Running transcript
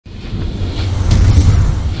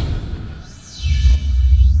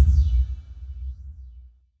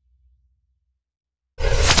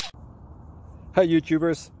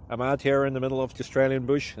YouTubers. I'm out here in the middle of the Australian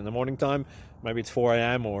bush in the morning time. Maybe it's 4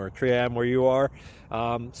 a.m. or 3 a.m. where you are.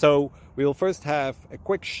 So we will first have a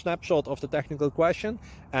quick snapshot of the technical question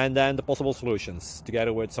and then the possible solutions,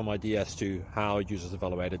 together with some ideas to how users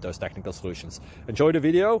evaluated those technical solutions. Enjoy the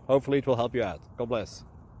video. Hopefully it will help you out. God bless.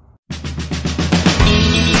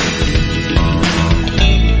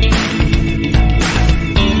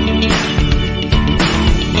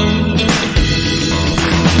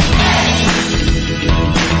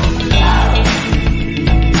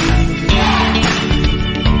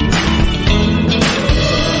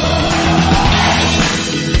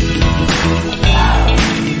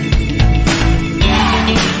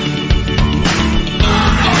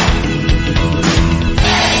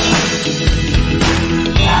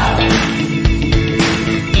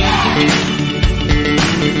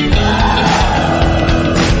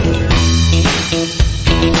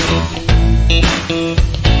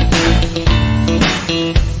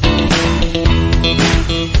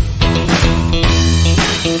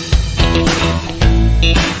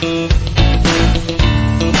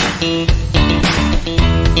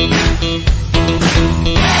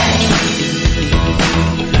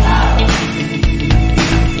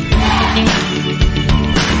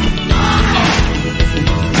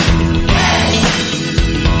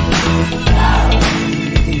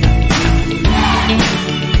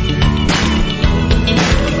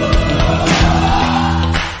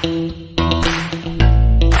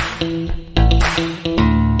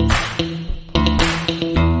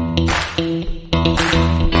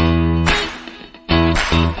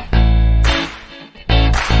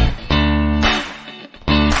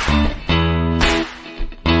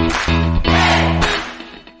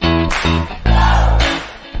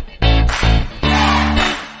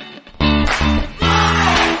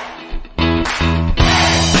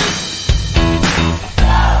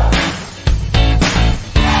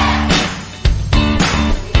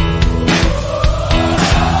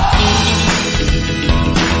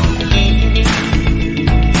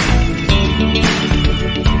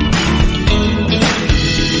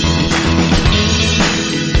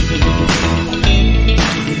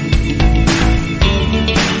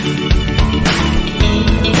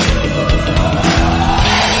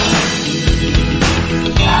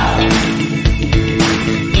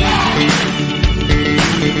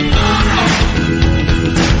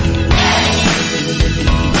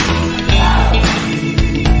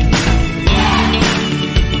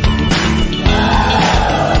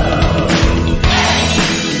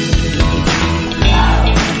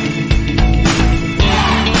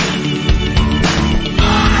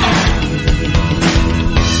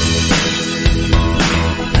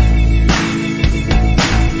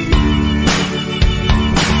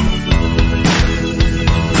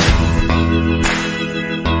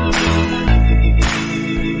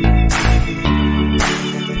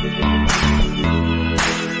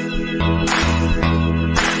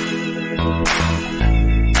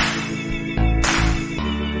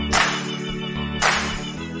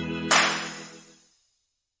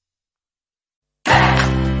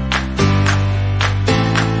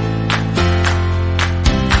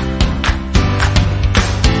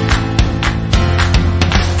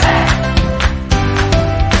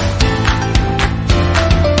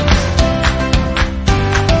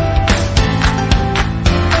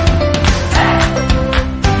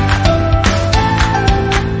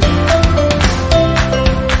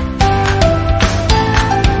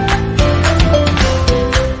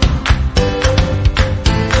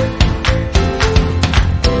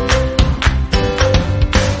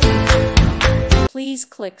 Please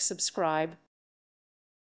click subscribe.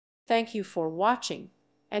 Thank you for watching,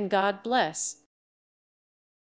 and God bless.